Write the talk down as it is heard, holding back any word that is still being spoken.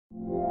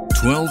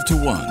12 to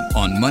 1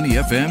 on Money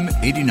FM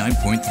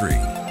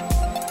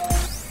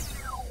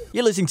 89.3.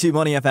 You're listening to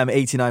Money FM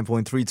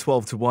 89.3,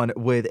 12 to 1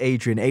 with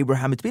Adrian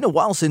Abraham. It's been a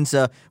while since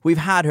we've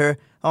had her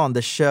on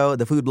the show.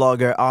 The food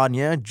blogger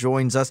Anya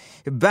joins us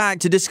back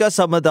to discuss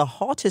some of the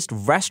hottest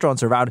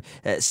restaurants around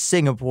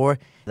Singapore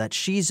that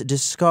she's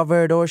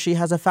discovered or she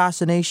has a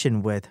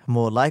fascination with,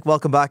 more like.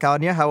 Welcome back,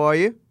 Anya. How are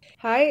you?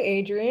 Hi,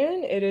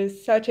 Adrian. It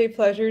is such a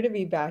pleasure to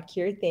be back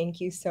here. Thank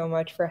you so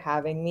much for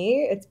having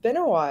me. It's been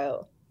a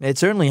while. It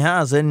certainly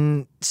has.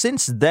 And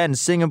since then,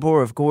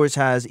 Singapore, of course,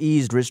 has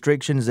eased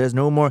restrictions. There's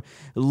no more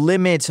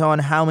limit on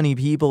how many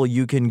people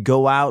you can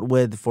go out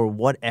with for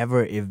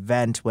whatever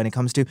event when it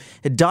comes to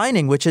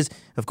dining, which is,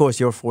 of course,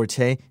 your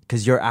forte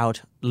because you're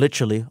out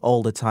literally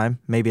all the time.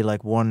 Maybe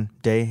like one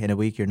day in a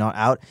week you're not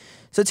out.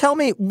 So tell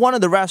me one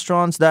of the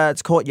restaurants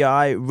that's caught your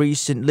eye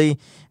recently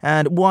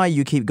and why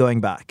you keep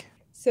going back.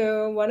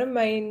 So one of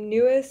my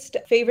newest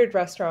favorite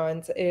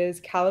restaurants is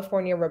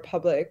California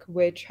Republic,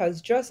 which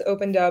has just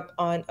opened up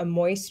on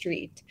Amoy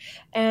Street.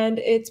 And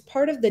it's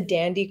part of the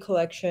Dandy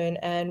collection.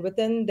 And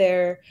within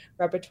their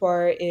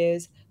repertoire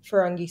is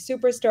Ferengi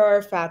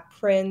Superstar, Fat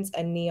Prince,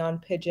 and Neon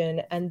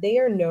Pigeon. And they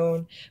are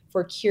known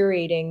for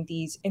curating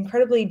these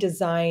incredibly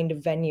designed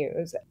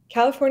venues.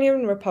 California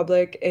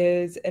Republic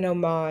is an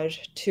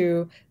homage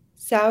to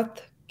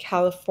South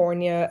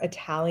California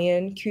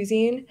Italian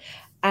cuisine.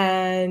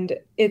 And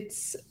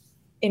it's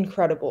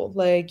incredible.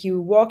 Like you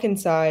walk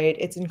inside,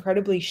 it's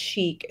incredibly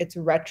chic, it's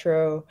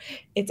retro.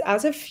 It's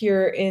as if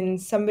you're in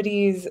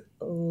somebody's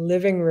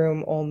living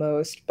room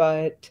almost,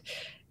 but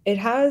it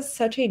has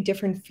such a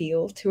different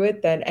feel to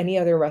it than any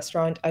other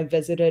restaurant I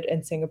visited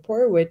in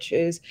Singapore, which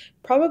is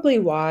probably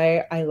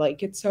why I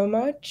like it so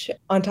much.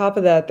 On top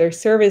of that, their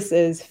service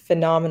is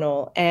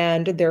phenomenal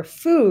and their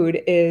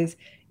food is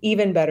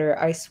even better.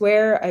 I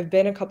swear I've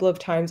been a couple of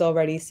times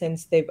already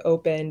since they've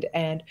opened,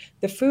 and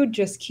the food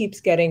just keeps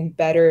getting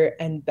better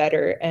and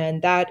better,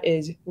 and that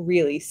is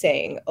really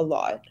saying a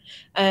lot.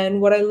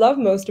 And what I love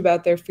most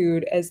about their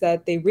food is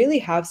that they really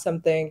have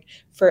something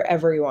for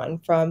everyone,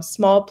 from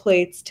small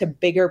plates to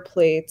bigger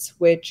plates,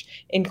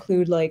 which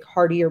include like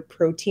heartier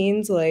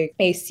proteins like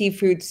a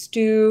seafood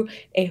stew,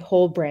 a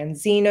whole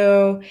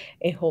branzino,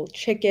 a whole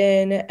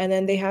chicken, and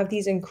then they have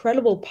these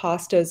incredible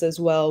pastas as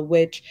well,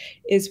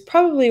 which is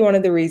probably one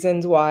of the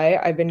reasons why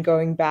I've been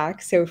going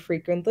back so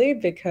frequently,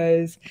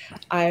 because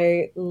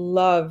I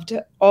loved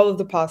all of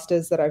the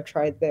pastas that I've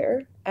tried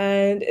there.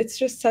 And it's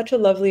just such a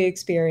lovely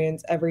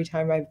experience every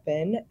time I've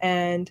been.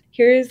 And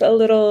here's a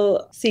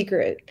little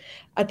secret.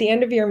 At the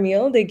end of your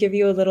meal, they give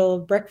you a little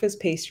breakfast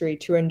pastry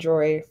to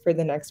enjoy for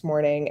the next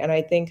morning. And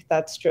I think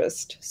that's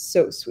just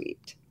so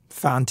sweet.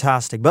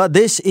 Fantastic. But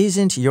this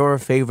isn't your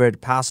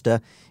favorite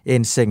pasta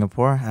in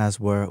Singapore, as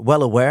we're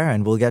well aware,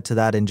 and we'll get to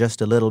that in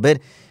just a little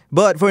bit.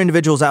 But for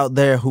individuals out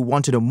there who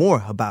want to know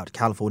more about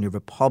California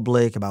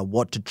Republic, about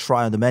what to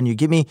try on the menu,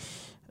 give me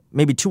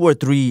maybe 2 or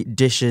 3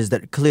 dishes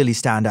that clearly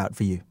stand out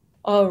for you.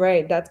 All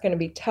right, that's going to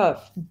be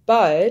tough,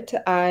 but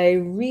I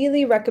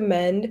really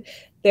recommend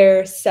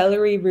their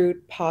celery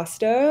root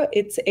pasta.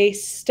 It's a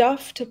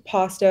stuffed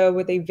pasta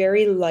with a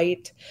very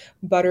light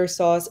butter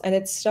sauce, and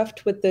it's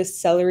stuffed with this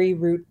celery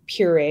root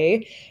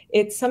puree.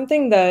 It's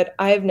something that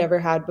I've never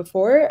had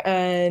before,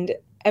 and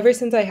ever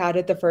since I had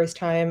it the first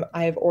time,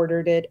 I've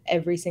ordered it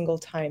every single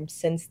time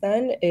since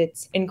then.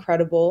 It's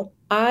incredible.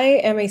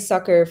 I am a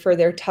sucker for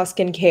their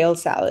Tuscan kale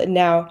salad.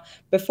 Now,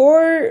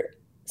 before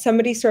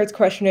somebody starts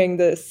questioning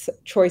this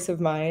choice of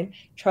mine,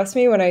 trust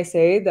me when I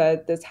say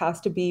that this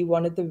has to be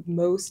one of the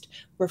most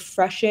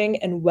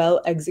refreshing and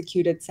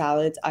well-executed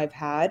salads I've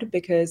had,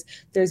 because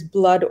there's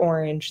blood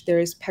orange,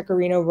 there's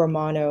pecorino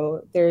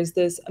romano, there's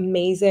this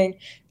amazing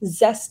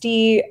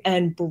zesty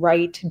and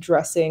bright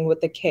dressing with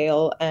the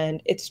kale,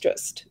 and it's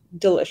just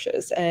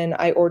delicious. And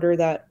I order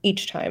that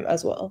each time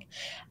as well.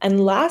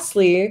 And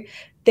lastly,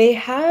 they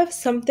have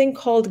something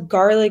called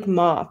garlic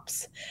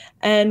mops.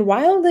 And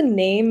while the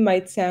name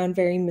might sound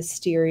very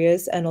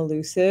mysterious and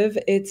elusive,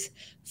 it's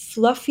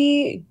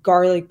fluffy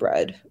garlic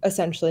bread,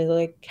 essentially,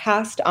 like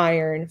cast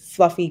iron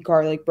fluffy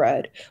garlic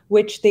bread,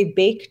 which they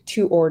bake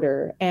to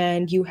order.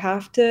 And you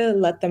have to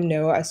let them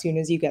know as soon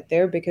as you get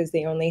there because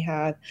they only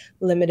have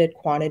limited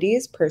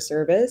quantities per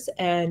service.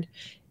 And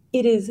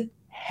it is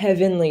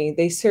heavenly.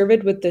 They serve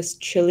it with this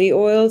chili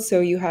oil.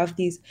 So you have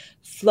these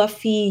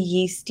fluffy,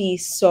 yeasty,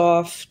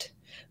 soft,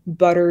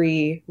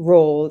 buttery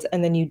rolls,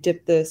 and then you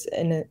dip this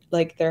in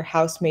like their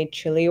house-made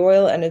chili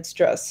oil, and it's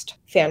just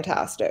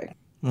fantastic.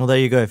 Well, there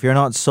you go. If you're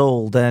not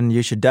sold, then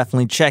you should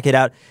definitely check it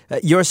out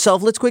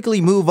yourself. Let's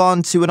quickly move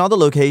on to another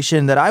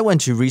location that I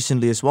went to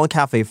recently as well,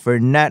 Cafe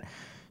Fernet.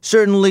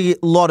 Certainly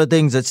a lot of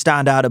things that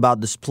stand out about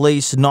this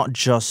place, not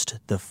just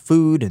the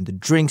food and the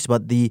drinks,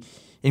 but the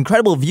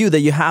incredible view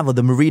that you have of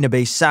the Marina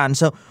Bay Sands.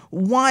 So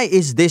why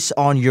is this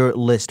on your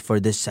list for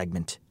this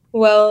segment?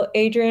 Well,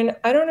 Adrian,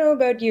 I don't know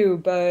about you,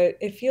 but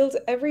it feels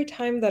every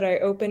time that I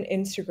open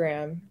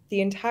Instagram,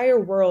 the entire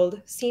world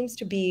seems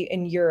to be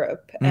in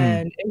Europe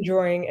and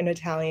enjoying an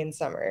Italian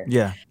summer.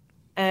 Yeah.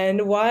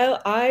 And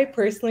while I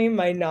personally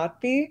might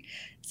not be,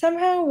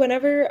 Somehow,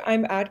 whenever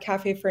I'm at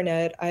Cafe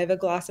Fernet, I have a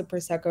glass of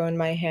Prosecco in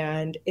my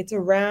hand. It's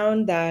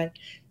around that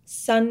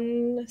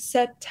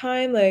sunset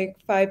time, like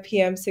 5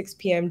 p.m., 6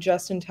 p.m.,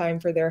 just in time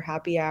for their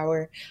happy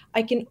hour.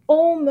 I can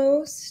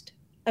almost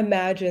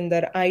imagine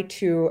that I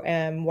too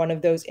am one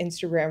of those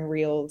Instagram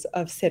reels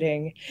of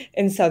sitting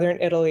in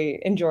southern Italy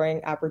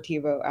enjoying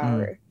aperitivo Mm.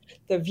 hour.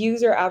 The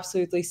views are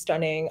absolutely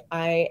stunning.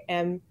 I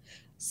am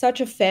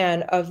such a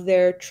fan of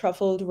their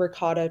truffled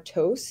ricotta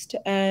toast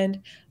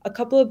and a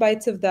couple of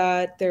bites of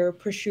that, their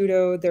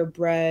prosciutto, their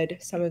bread,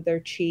 some of their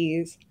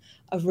cheese,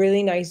 a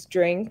really nice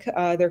drink.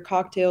 Their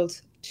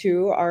cocktails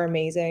too are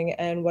amazing.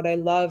 And what I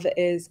love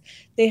is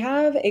they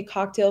have a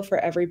cocktail for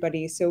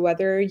everybody. So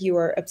whether you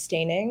are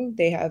abstaining,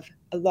 they have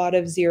a lot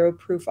of zero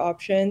proof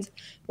options.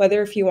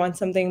 Whether if you want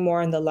something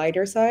more on the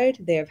lighter side,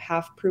 they have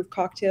half proof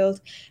cocktails.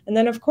 And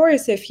then, of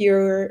course, if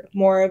you're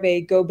more of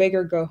a go big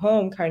or go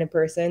home kind of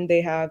person,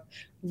 they have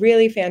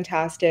really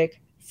fantastic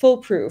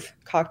foolproof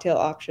cocktail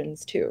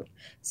options too.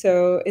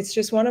 So it's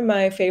just one of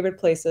my favorite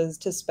places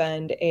to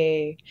spend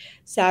a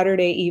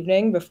Saturday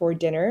evening before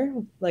dinner,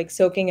 like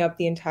soaking up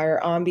the entire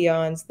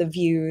ambiance, the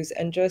views,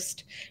 and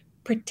just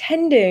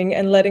pretending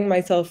and letting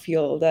myself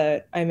feel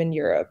that I'm in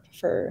Europe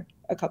for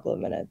a couple of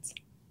minutes.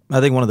 I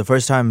think one of the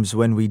first times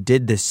when we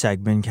did this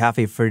segment,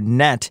 Cafe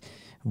Fernet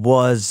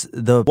was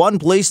the one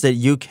place that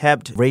you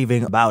kept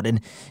raving about, and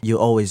you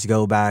always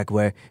go back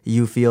where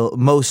you feel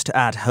most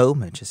at home,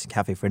 which is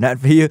Cafe Fernet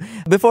for you.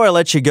 Before I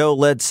let you go,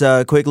 let's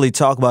quickly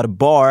talk about a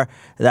bar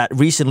that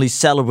recently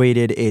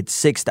celebrated its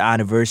 6th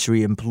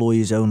anniversary,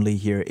 employees only,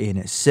 here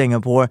in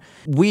Singapore.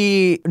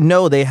 We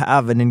know they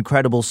have an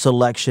incredible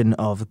selection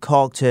of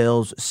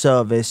cocktails,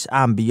 service,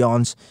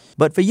 ambience,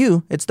 but for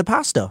you, it's the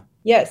pasta.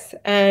 Yes.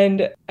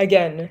 And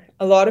again,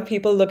 a lot of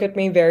people look at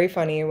me very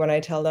funny when I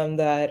tell them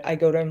that I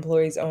go to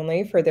employees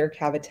only for their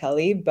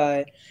cavatelli,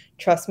 but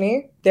trust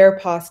me, their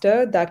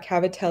pasta, that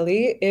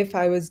cavatelli, if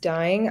I was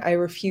dying, I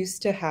refuse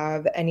to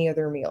have any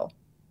other meal.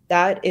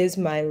 That is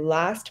my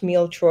last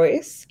meal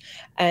choice,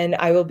 and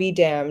I will be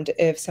damned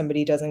if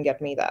somebody doesn't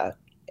get me that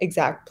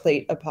exact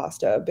plate of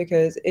pasta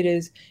because it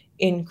is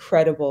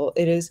incredible.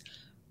 It is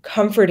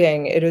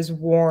comforting, it is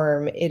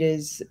warm, it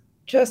is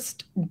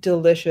just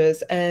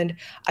delicious. And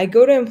I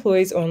go to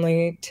employees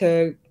only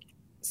to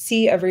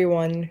see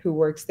everyone who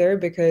works there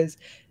because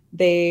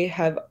they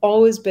have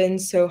always been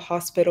so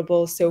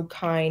hospitable, so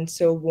kind,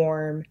 so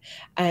warm,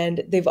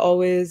 and they've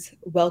always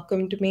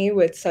welcomed me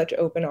with such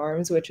open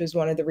arms, which is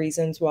one of the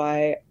reasons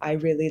why I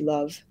really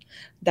love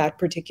that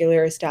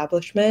particular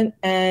establishment.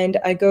 And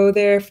I go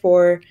there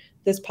for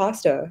this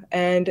pasta,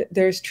 and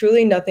there's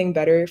truly nothing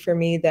better for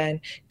me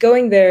than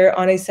going there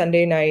on a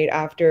Sunday night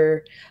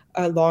after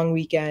a long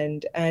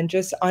weekend and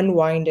just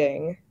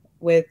unwinding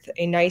with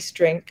a nice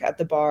drink at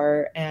the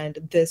bar and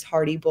this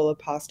hearty bowl of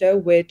pasta,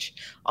 which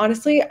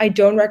honestly, I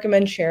don't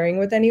recommend sharing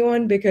with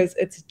anyone because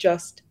it's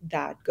just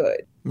that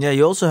good. Yeah,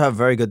 you also have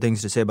very good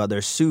things to say about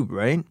their soup,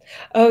 right?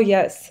 Oh,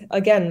 yes.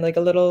 Again, like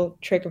a little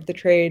trick of the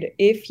trade.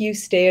 If you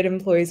stay at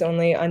employees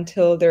only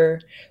until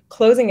their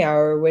closing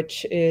hour,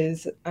 which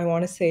is, I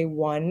want to say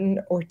 1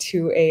 or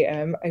 2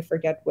 a.m., I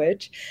forget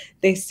which,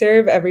 they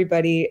serve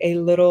everybody a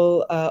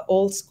little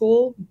old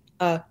school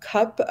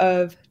cup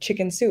of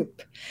chicken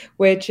soup,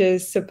 which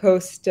is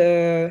supposed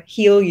to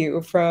heal you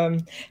from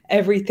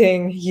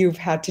everything you've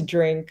had to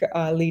drink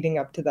leading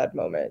up to that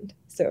moment.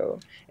 So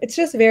it's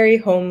just very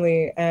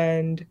homely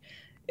and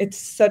it's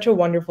such a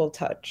wonderful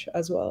touch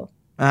as well.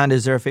 And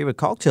is there a favorite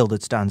cocktail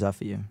that stands out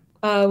for you?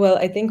 Well,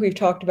 I think we've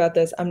talked about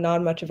this. I'm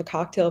not much of a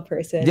cocktail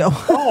person, Yeah.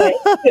 but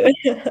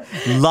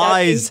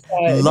Lies,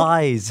 said,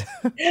 lies.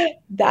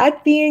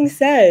 that being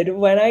said,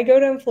 when I go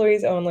to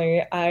employees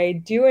only, I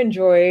do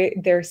enjoy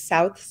their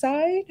South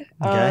Side.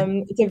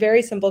 Okay. It's a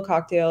very simple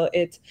cocktail.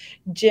 It's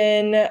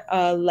gin,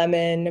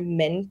 lemon,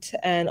 mint,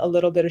 and a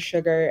little bit of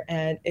sugar,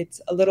 and it's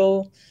a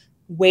little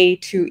way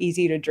too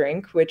easy to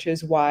drink, which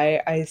is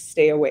why I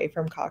stay away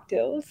from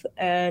cocktails.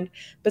 And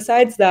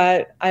besides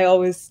that, I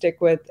always stick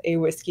with a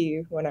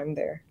whiskey when I'm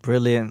there.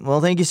 Brilliant.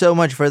 Well, thank you so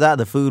much for that.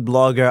 The food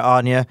blogger,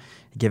 Anya,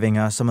 giving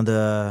us some of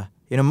the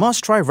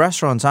must-try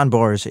restaurants and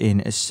bars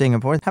in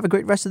Singapore. Have a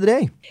great rest of the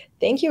day.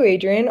 Thank you,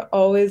 Adrian.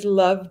 Always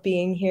love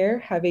being here.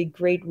 Have a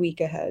great week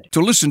ahead.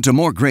 To listen to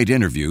more great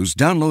interviews,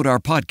 download our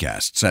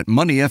podcasts at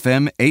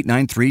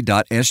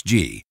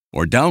moneyfm893.sg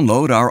or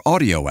download our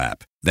audio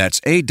app.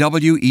 That's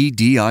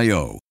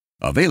AWEDIO.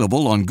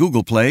 Available on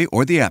Google Play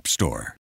or the App Store.